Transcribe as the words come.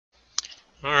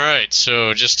All right,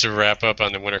 so just to wrap up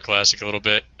on the Winter Classic a little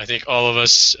bit, I think all of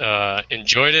us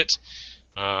enjoyed it.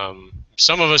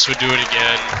 Some of us would do it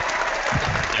again.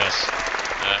 Yes,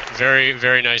 very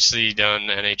very nicely done.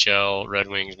 NHL, Red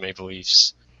Wings, Maple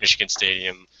Leafs, Michigan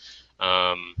Stadium.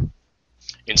 Um,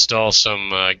 Install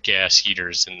some gas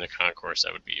heaters in the concourse.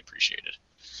 That would be appreciated.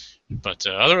 But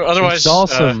otherwise, Install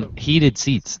some heated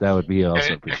seats. That would be also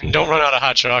and appreciated. don't run out of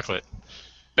hot chocolate.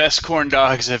 Best corn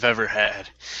dogs I've ever had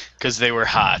because they were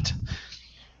hot.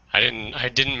 I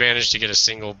didn't manage to get a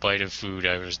single bite of food.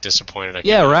 I was disappointed. I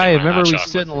Yeah, couldn't get Ryan. my Remember hot we chocolate.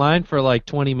 stood in line for like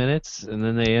 20 minutes, and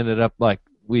then they ended up like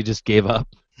we just gave up.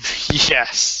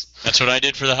 Yes. That's what I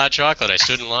did for the hot chocolate. I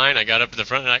stood in line. I got up to the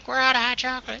front and like, we're out of hot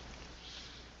chocolate.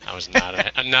 I was not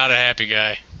a happy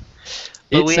guy.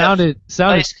 But It we have sounded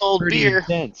ice cold pretty beer.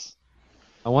 intense.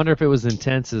 I wonder if it was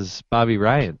intense as Bobby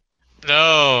Ryan.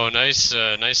 No, nice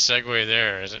segue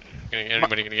there. Is it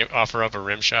anybody gonna offer up a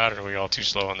rim shot, or are we all too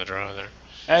slow on the draw there?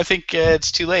 I think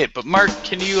it's too late. But Mark,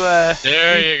 can you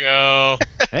There you go.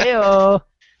 Heyo,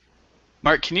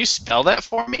 Mark, can you spell that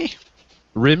for me?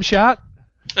 rim shot.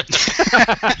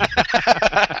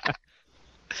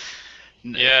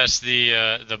 Yes,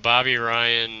 the Bobby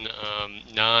Ryan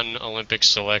non-Olympic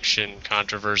selection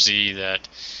controversy that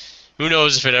who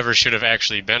knows if it ever should have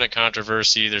actually been a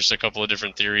controversy. There's a couple of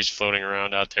different theories floating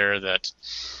around out there that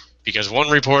because one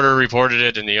reporter reported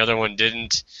it and the other one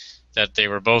didn't, that they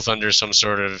were both under some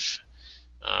sort of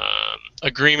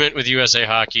agreement with USA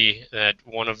Hockey that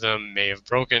one of them may have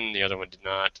broken, the other one did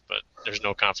not, but there's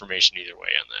no confirmation either way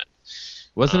on that.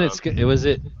 Wasn't Um, it? Was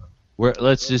it? Where,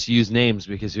 let's just use names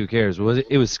because who cares? Was it?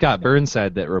 It was Scott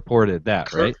Burnside that reported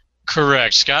that, right?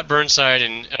 Correct. Scott Burnside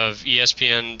of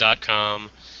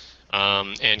ESPN.com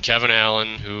and Kevin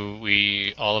Allen, who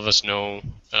we all of us know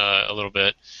a little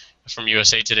bit from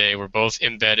USA Today, were both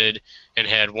embedded and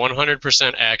had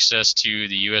 100% access to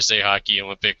the USA Hockey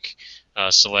Olympic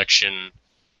selection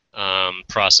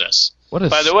process. What a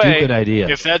By the way, stupid idea.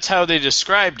 if that's how they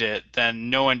described it,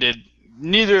 then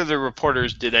neither of the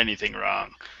reporters did anything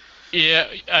wrong. Yeah,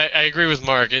 I agree with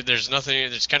Mark. There's nothing.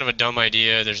 It's kind of a dumb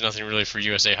idea. There's nothing really for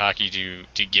USA Hockey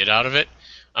to get out of it.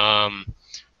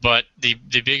 But the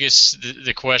biggest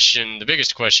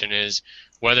question is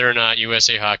whether or not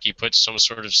USA Hockey put some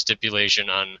sort of stipulation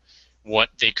on what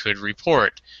they could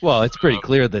report. Well, it's pretty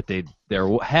clear that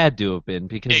there had to have been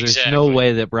because there's no Exactly.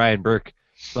 way that Brian Burke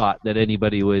thought that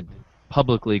anybody would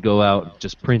publicly go out and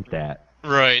just print that.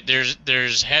 Right.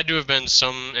 There's had to have been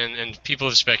some, and people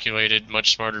have speculated,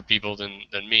 much smarter people than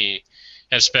me,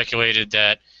 have speculated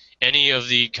that any of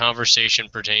the conversation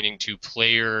pertaining to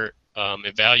player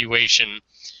evaluation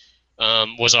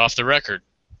was off the record,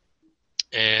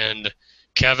 and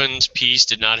Kevin's piece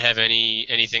did not have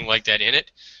anything like that in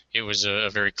it. It was a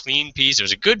very clean piece. It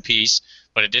was a good piece,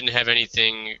 but it didn't have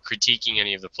anything critiquing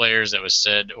any of the players that was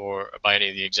said or by any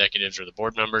of the executives or the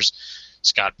board members.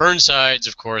 Scott Burnsides,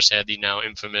 of course, had the now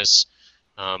infamous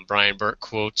Brian Burke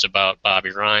quotes about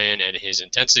Bobby Ryan and his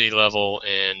intensity level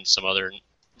and some other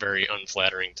very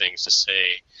unflattering things to say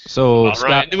So about Scott,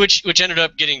 Ryan, which ended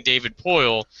up getting David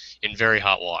Poyle in very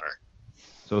hot water.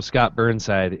 so Scott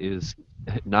Burnside is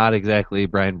not exactly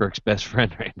Brian Burke's best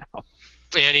friend right now.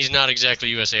 And he's not exactly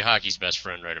USA Hockey's best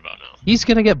friend right about now. He's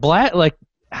gonna get like,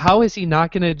 how is he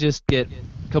not gonna just get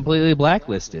completely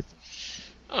blacklisted?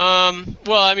 Well,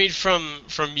 I mean, from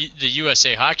the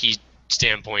USA Hockey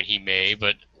standpoint, he may,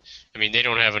 but I mean, they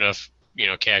don't have enough,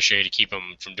 cachet to keep him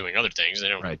from doing other things. They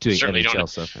don't Right, doing certainly NHL don't.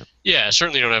 stuff. Yeah. Yeah,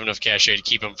 certainly don't have enough cachet to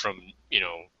keep him from,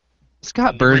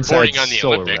 Scott reporting Burnside's on the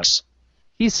so Olympics.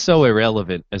 he's so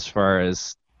irrelevant as far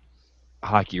as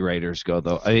hockey writers go,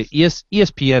 though. I mean,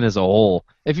 ESPN as a whole.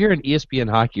 If you're an ESPN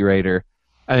hockey writer,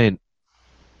 I mean,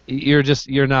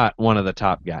 you're not one of the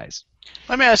top guys.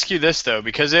 Let me ask you this though,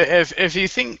 because if you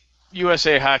think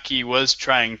USA Hockey was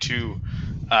trying to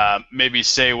maybe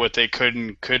say what they could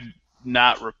and could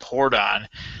not report on,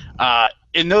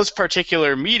 in those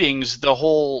particular meetings, the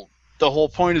whole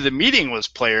point of the meeting was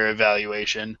player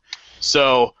evaluation.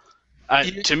 So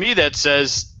to me, that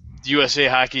says USA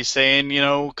Hockey saying,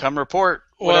 come report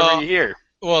whatever Well, you hear.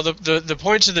 Well, the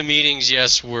points of the meetings,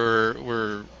 yes,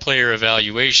 were player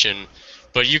evaluation,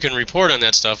 but you can report on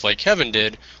that stuff like Kevin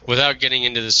did without getting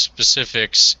into the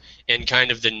specifics and kind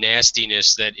of the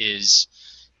nastiness that is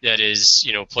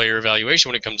player evaluation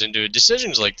when it comes into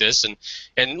decisions like this.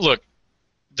 And look,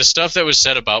 the stuff that was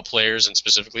said about players and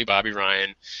specifically Bobby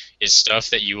Ryan is stuff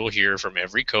that you will hear from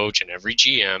every coach and every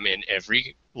GM in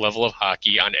every level of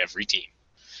hockey on every team.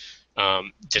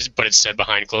 But it's said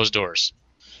behind closed doors.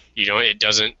 It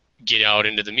doesn't get out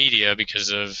into the media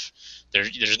because of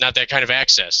there's not that kind of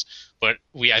access. but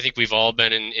I think we've all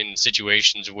been in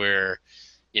situations where,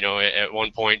 at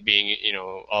one point being,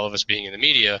 all of us being in the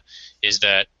media, is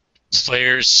that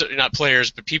players, not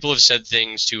players, but people have said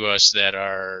things to us that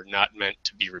are not meant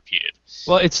to be repeated.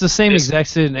 Well, it's the same exact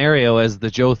scenario as the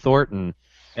Joe Thornton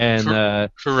and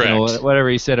correct. whatever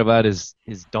he said about his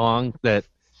dong. That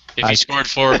if he scored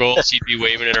 4 goals, he'd be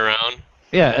waving it around.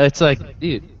 Yeah, it's like,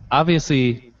 dude,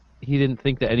 obviously he didn't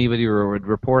think that anybody would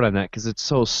report on that because it's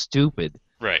so stupid.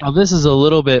 Right. Now, this is a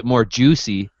little bit more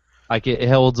juicy. Like it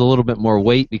holds a little bit more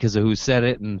weight because of who said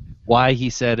it and why he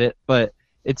said it, but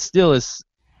it still is.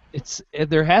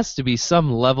 There has to be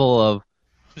some level of.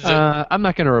 I'm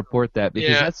not going to report that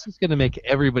because that's just going to make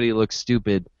everybody look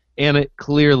stupid. And it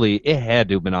had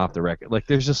to have been off the record. Like,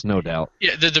 there's just no doubt.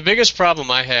 Yeah, the biggest problem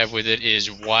I have with it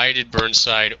is, why did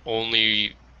Burnside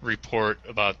only report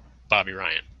about Bobby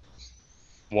Ryan?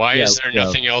 Why is there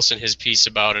nothing else in his piece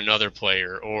about another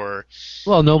player? Or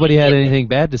well, nobody had anything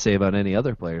bad to say about any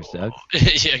other players, Doug.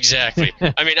 Yeah, exactly.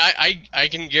 I mean, I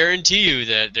can guarantee you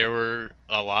that there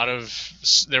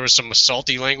was some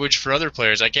salty language for other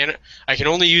players. I can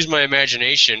only use my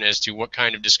imagination as to what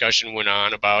kind of discussion went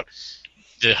on about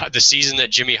the season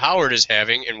that Jimmy Howard is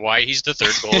having and why he's the third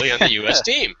goalie on the U.S.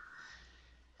 team.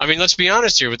 I mean, let's be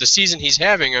honest here. With the season he's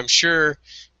having, I'm sure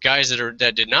guys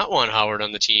that did not want Howard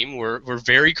on the team were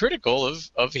very critical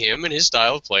of him and his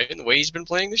style of play and the way he's been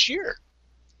playing this year.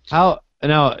 Now,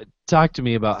 talk to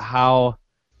me about how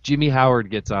Jimmy Howard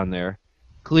gets on there,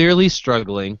 clearly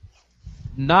struggling,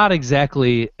 not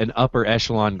exactly an upper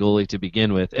echelon goalie to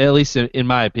begin with, at least in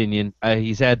my opinion.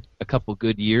 He's had a couple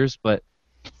good years, but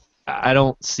I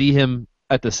don't see him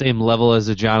at the same level as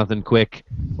a Jonathan Quick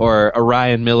or a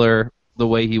Ryan Miller the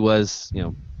way he was,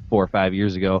 4 or 5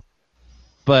 years ago.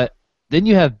 But then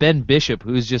you have Ben Bishop,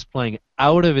 who's just playing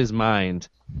out of his mind.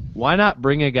 Why not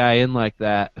bring a guy in like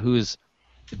that who's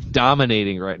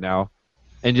dominating right now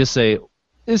and just say,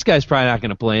 this guy's probably not going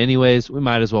to play anyways. We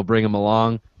might as well bring him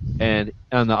along. And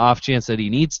on the off chance that he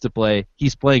needs to play,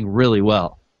 he's playing really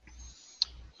well.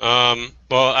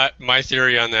 Well, my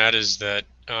theory on that is that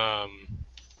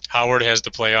Howard has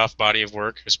the playoff body of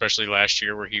work, especially last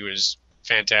year where he was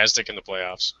fantastic in the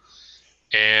playoffs.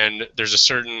 And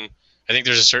I think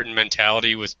there's a certain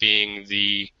mentality with being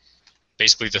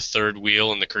basically the third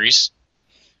wheel in the crease.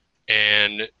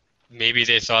 And maybe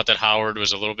they thought that Howard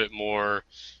was a little bit more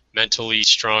mentally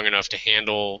strong enough to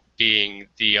handle being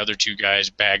the other two guys'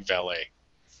 bag valet.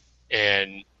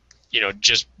 And,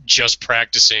 just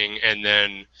practicing and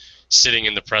then sitting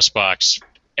in the press box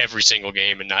every single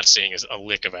game and not seeing a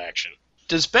lick of action.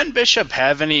 Does Ben Bishop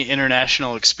have any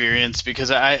international experience?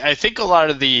 Because I think a lot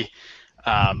of the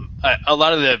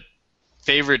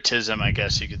favoritism, I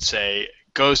guess you could say,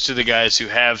 goes to the guys who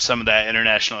have some of that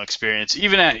international experience,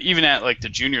 even at like the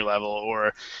junior level,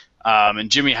 or in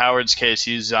Jimmy Howard's case,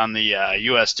 he's on the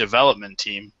U.S. development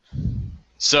team.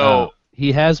 So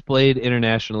he has played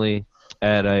internationally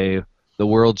at the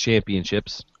World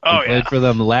Championships. He played for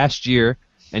them last year,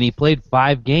 and he played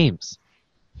 5 games.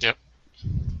 Yep.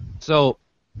 So,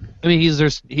 I mean, he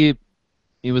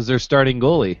was their starting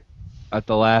goalie at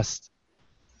the last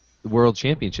World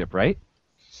Championship, right?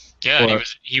 Yeah,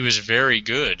 he was very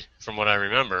good from what I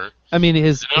remember. I mean,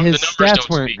 his stats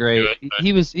weren't great. Good,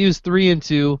 he was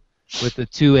 3-2 with a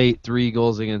 .283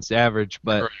 goals against average,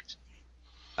 but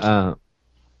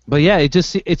yeah,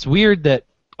 it's weird that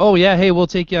hey, we'll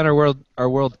take you on our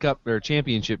World Cup or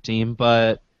Championship team,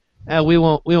 but we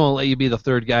won't let you be the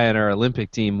third guy on our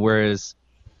Olympic team. Whereas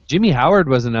Jimmy Howard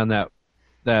wasn't on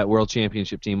that World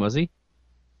Championship team, was he?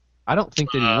 I don't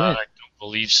think that he went. I don't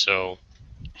believe so.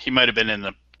 He might have been in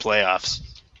the playoffs.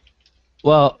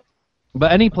 Well,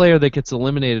 but any player that gets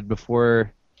eliminated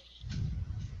before,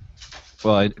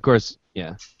 well, of course,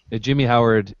 yeah. Jimmy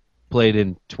Howard played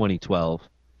in 2012.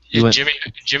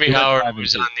 Jimmy Howard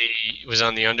was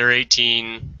on the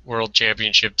under-18 World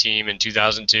Championship team in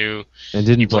 2002. And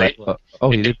didn't play.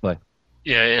 He did play.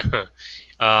 Yeah.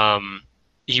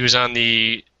 He was on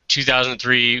the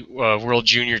 2003 World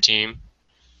Junior team,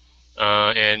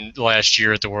 and last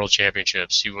year at the World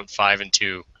Championships, he went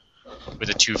 5-2 with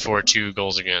a .242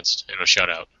 goals against and a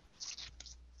shutout.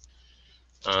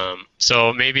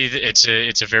 So maybe it's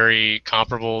a very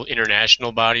comparable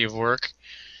international body of work,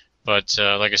 but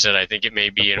like I said, I think it may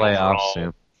be an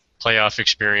overall playoff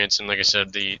experience, and like I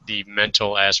said, the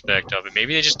mental aspect of it.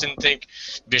 Maybe they just didn't think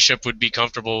Bishop would be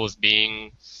comfortable with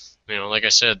being, like I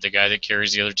said, the guy that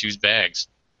carries the other two's bags.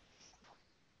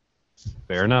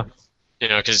 Fair enough.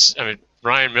 Because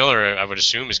Ryan Miller, I would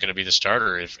assume, is going to be the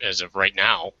starter as of right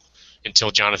now,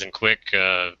 until Jonathan Quick,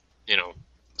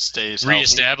 stays healthy.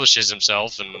 reestablishes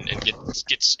himself and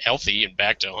gets healthy and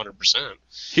back to 100%.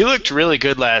 He looked really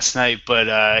good last night,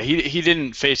 but he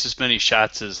didn't face as many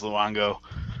shots as Luongo,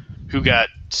 who got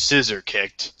scissor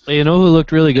kicked. You know who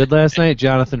looked really good last night?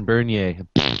 Jonathan Bernier.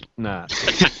 Nah.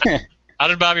 How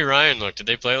did Bobby Ryan look? Did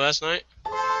they play last night?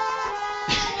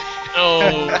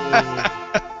 Oh.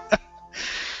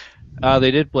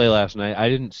 They did play last night. I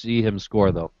didn't see him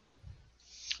score, though.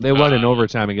 They won in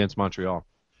overtime against Montreal.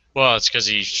 Well, it's because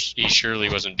he surely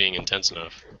wasn't being intense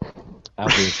enough.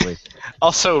 Obviously.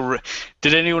 Also,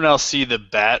 did anyone else see the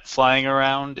bat flying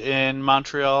around in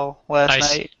Montreal last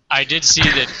night? I did see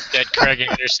that Craig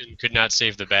Anderson could not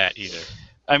save the bat either.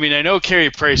 I mean, I know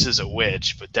Carey Price is a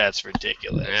witch, but that's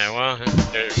ridiculous. Yeah, well,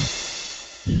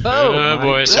 Oh,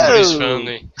 boy, somebody's found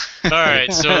the. All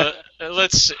right, so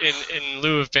let's, in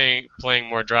lieu of playing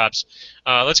more drops,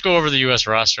 let's go over the U.S.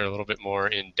 roster a little bit more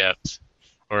in depth,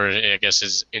 or I guess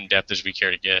as in depth as we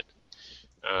care to get.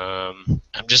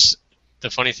 The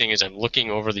funny thing is, I'm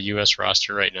looking over the U.S.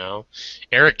 roster right now.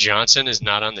 Eric Johnson is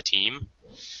not on the team,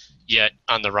 yet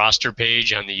on the roster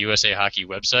page on the USA Hockey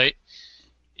website.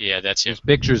 Yeah, that's him. There's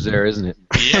pictures there, isn't it?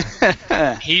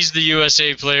 Yeah. He's the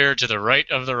USA player to the right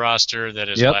of the roster that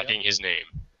is lacking his name.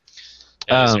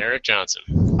 That is Eric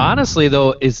Johnson. Honestly,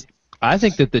 though, I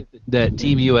think that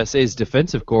Team USA's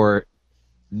defensive core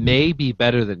may be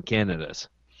better than Canada's.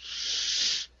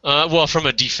 Well, from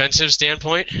a defensive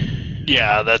standpoint,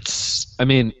 yeah, that's. I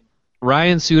mean,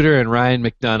 Ryan Suter and Ryan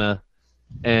McDonough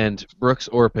and Brooks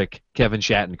Orpik, Kevin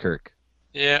Shattenkirk.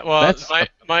 Yeah, well,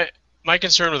 my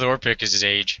concern with Orpik is his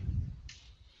age.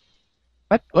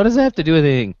 What does that have to do with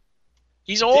anything?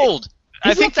 He's old.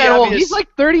 I think that old. He's like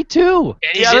 32.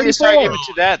 The obvious argument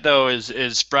to that, though,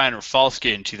 is Brian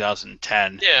Rafalski in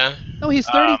 2010. Yeah. No, he's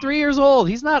 33 years old.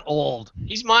 He's not old.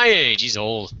 He's my age. He's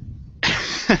old.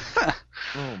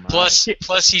 Oh my.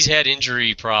 Plus, he's had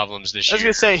injury problems this year. I was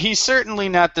gonna say he's certainly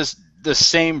not the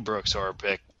same Brooks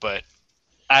Orpik, but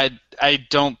I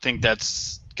don't think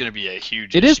that's gonna be a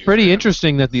huge. It is issue pretty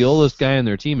interesting that the oldest guy on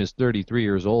their team is 33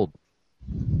 years old.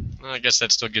 Well, I guess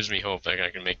that still gives me hope that I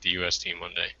can make the U.S. team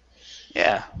one day.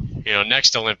 Yeah. You know,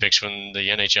 next Olympics when the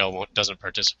NHL doesn't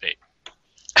participate.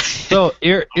 So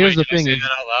here's the thing: say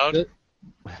that out loud?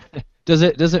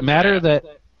 does it matter that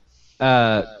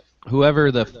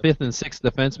whoever the 5th and 6th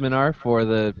defensemen are for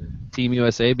the Team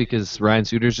USA, because Ryan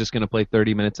Suter's just going to play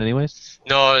 30 minutes anyways?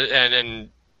 No, and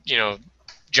you know,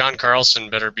 John Carlson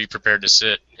better be prepared to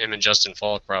sit. Him and Justin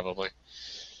Falk probably.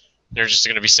 They're just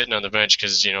going to be sitting on the bench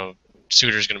because, you know,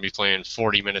 Suter's going to be playing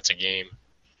 40 minutes a game.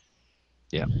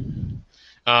 Yeah.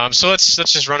 So let's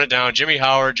just run it down. Jimmy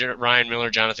Howard, Ryan Miller,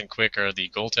 Jonathan Quick are the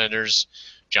goaltenders.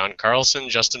 John Carlson,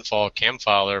 Justin Falk, Cam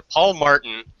Fowler, Paul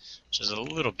Martin, which is a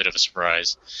little bit of a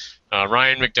surprise.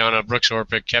 Ryan McDonough, Brooks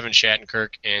Orpik, Kevin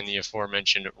Shattenkirk, and the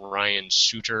aforementioned Ryan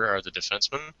Suter are the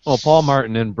defensemen. Well, Paul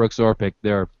Martin and Brooks Orpik,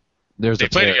 they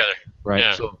play together, right?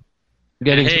 Yeah. So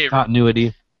getting some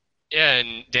continuity. Yeah,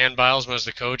 and Dan Biles was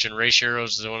the coach, and Ray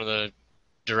Sherrow's one of the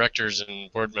directors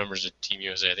and board members at Team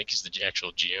USA. I think he's the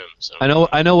actual GM. So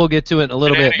I know we'll get to it in a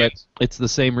little bit, but it's the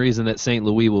same reason that St.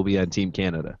 Louis will be on Team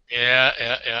Canada.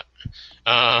 Yeah.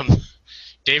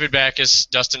 David Backus,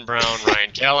 Dustin Brown,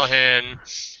 Ryan Callahan,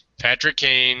 Patrick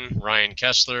Kane, Ryan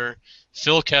Kessler,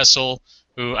 Phil Kessel,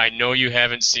 who I know you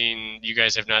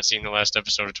guys have not seen the last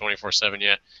episode of 24/7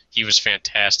 yet. He was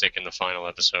fantastic in the final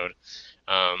episode.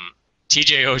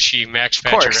 TJ Oshie, Max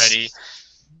Pacioretty,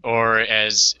 or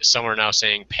as some are now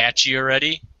saying,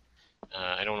 Pacioretty.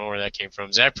 I don't know where that came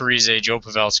from. Zach Parise, Joe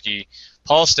Pavelski,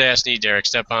 Paul Stastny, Derek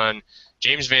Stepan,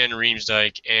 James Van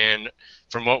Riemsdyk, and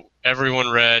from what everyone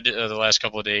read the last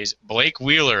couple of days, Blake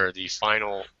Wheeler, the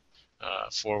final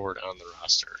forward on the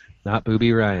roster. Not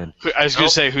Booby Ryan. I was going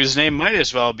to say, whose name might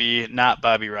as well be not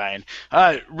Bobby Ryan.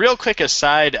 Real quick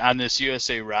aside on this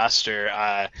USA roster,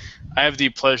 I have the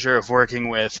pleasure of working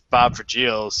with Bob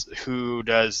Vergils, who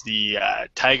does the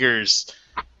Tigers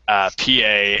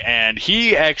PA, and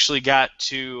he actually got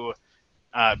to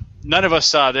none of us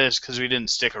saw this because we didn't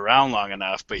stick around long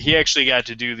enough, but he actually got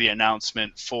to do the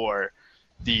announcement for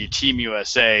the Team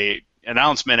USA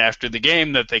announcement after the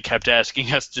game that they kept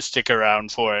asking us to stick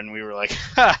around for, and we were like,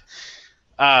 ha!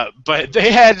 But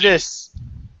they had this.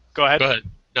 Go ahead. Go ahead.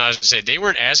 No, I was going to say, they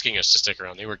weren't asking us to stick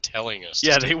around. They were telling us.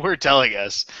 Yeah, they were telling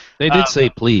us. They did say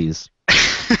please.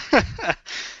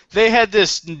 They had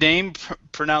this name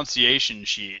pronunciation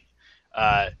sheet,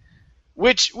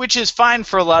 which is fine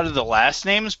for a lot of the last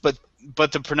names, but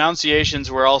the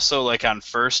pronunciations were also like on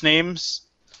first names.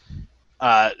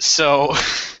 So,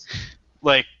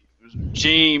 like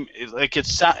James, like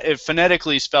it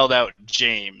phonetically spelled out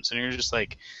James, and you're just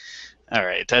like, All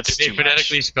right, that's Did they too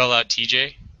phonetically much. spell out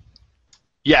TJ?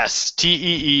 Yes,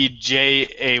 Teejay.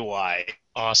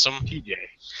 Awesome. TJ.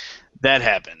 That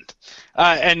happened.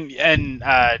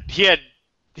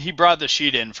 He brought the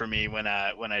sheet in for me when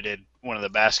I did one of the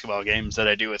basketball games that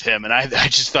I do with him, and I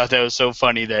just thought that was so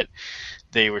funny that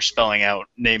they were spelling out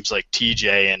names like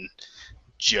TJ and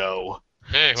Joe.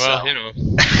 Hey, well, So. you know,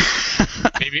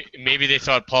 maybe they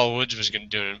thought Paul Woods was doing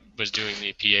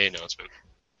the PA announcement.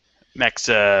 Max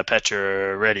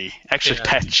Petra ready. Actually, Yeah.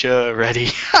 Petra ready.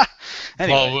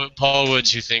 Anyway, Paul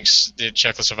Woods, who thinks that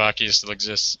Czechoslovakia still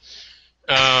exists.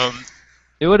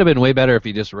 It would have been way better if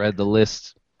he just read the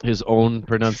list, his own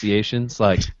pronunciations,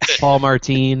 like Paul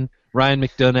Martin, Ryan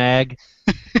McDonagh,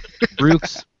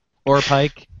 Brooks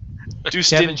Orpike,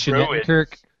 Kevin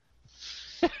Shattenkirk.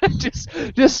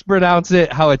 just pronounce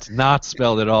it how it's not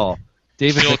spelled at all.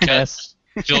 David McKess.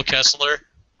 Phil Kessler.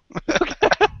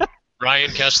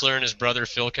 Ryan Kessler and his brother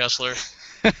Phil Kessler.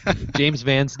 James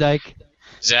Vansdyke.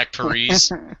 Zach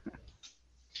Parise.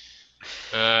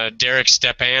 Derek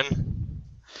Stepan.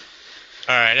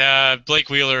 All right, Blake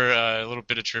Wheeler, a little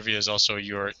bit of trivia, is also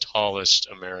your tallest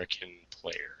American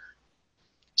player.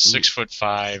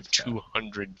 6'5",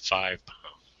 205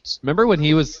 pounds. Remember when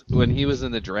he was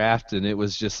in the draft and it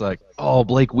was just like, oh,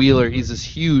 Blake Wheeler, he's this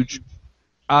huge,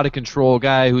 out of control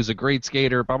guy who's a great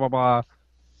skater, blah blah blah.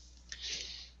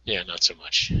 Yeah, not so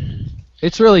much.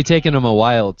 It's really taken him a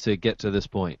while to get to this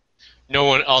point.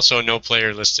 No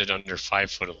player listed under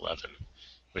 5'11",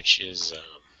 which is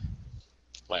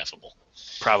laughable.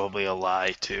 probably a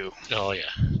lie too. Oh yeah.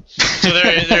 So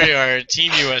there you are,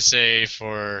 Team USA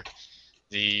for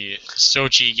the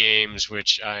Sochi Games,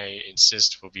 which I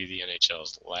insist will be the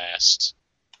NHL's last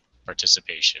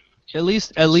participation. At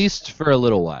least for a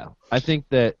little while. I think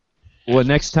that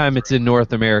next time it's in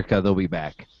North America, they'll be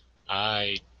back.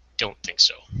 I don't think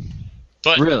so.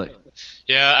 But Really?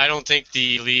 yeah, I don't think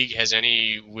the league has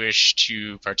any wish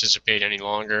to participate any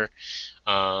longer,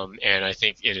 and I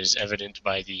think it is evident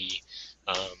by the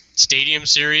stadium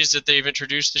series that they've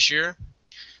introduced this year.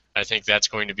 I think that's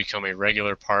going to become a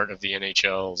regular part of the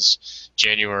NHL's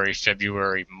January,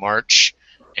 February, March,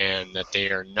 and that they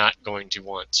are not going to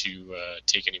want to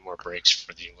take any more breaks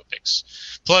for the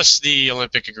Olympics. Plus, the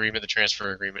Olympic agreement, the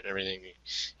transfer agreement, and everything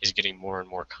is getting more and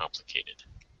more complicated.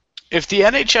 If the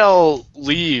NHL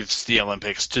leaves the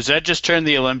Olympics, does that just turn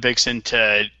the Olympics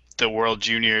into the World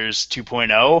Juniors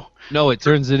 2.0? No, it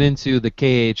turns it into the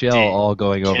KHL all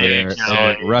going over there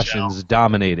KHL. and Russians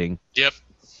dominating. Yep.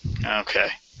 Okay.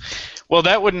 Well,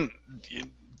 that wouldn't.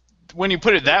 When you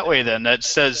put it that way, then that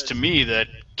says to me that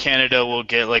Canada will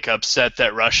get like upset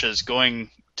that Russia is going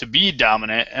to be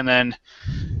dominant, and then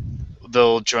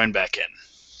they'll join back in.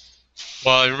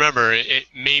 Well, remember, it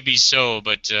may be so,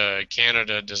 but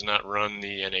Canada does not run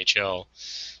the NHL.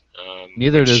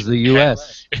 Neither does the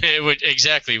U.S.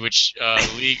 Exactly, which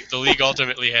the league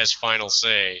ultimately has final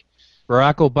say.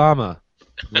 Barack Obama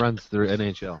runs the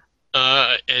NHL.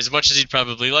 As much as he'd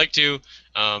probably like to,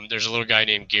 there's a little guy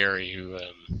named Gary who,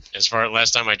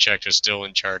 last time I checked, was still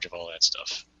in charge of all that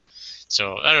stuff.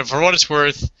 So I don't know. For what it's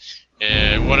worth,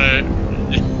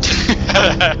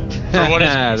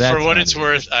 it's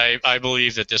worth, I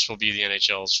believe that this will be the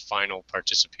NHL's final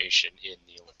participation in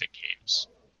the Olympic Games.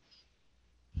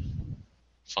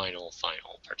 Final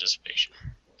participation.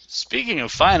 Speaking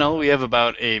of final, we have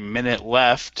about a minute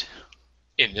left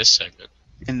In this segment.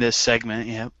 in this segment.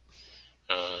 Yep.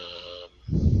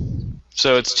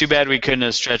 So it's too bad we couldn't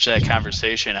have stretched that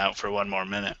conversation out for one more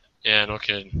minute. Yeah, no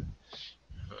kidding.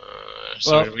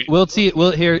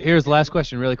 Here's the last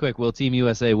question, really quick. Will Team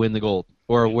USA win the gold,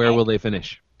 or where will they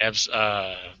finish?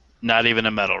 Not even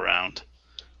a medal round.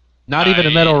 Not even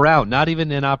a medal round. Not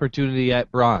even an opportunity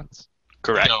at bronze.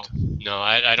 Correct. No,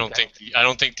 I don't think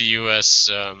the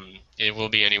U.S. It will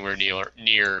be anywhere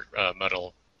near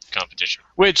medal competition.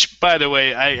 Which, by the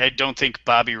way, I don't think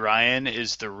Bobby Ryan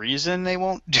is the reason they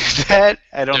won't do that.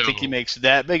 I don't think he makes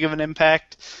that big of an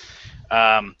impact.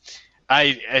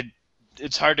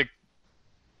 It's hard to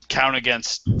count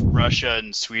against Russia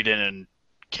and Sweden and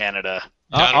Canada.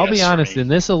 I'll be honest. In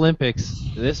this Olympics,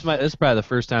 this is probably the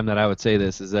first time that I would say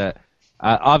this is that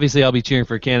obviously I'll be cheering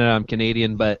for Canada. I'm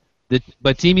Canadian, but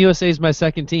Team USA is my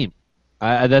second team.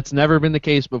 That's never been the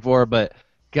case before, but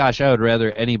gosh, I would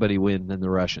rather anybody win than the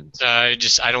Russians. I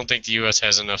don't think the U.S.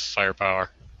 has enough firepower.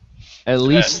 At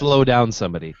least slow down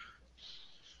somebody.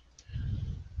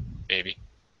 Maybe.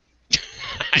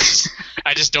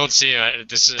 I just don't see it.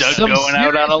 This is Doug Some going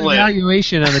out on a limb.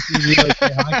 evaluation on the Team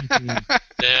USA hockey team.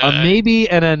 A maybe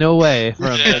and a no way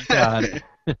from Todd.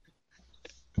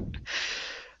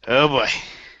 Oh boy.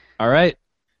 All right,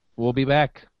 we'll be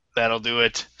back. that'll do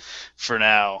it for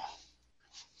now.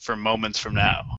 For moments from now.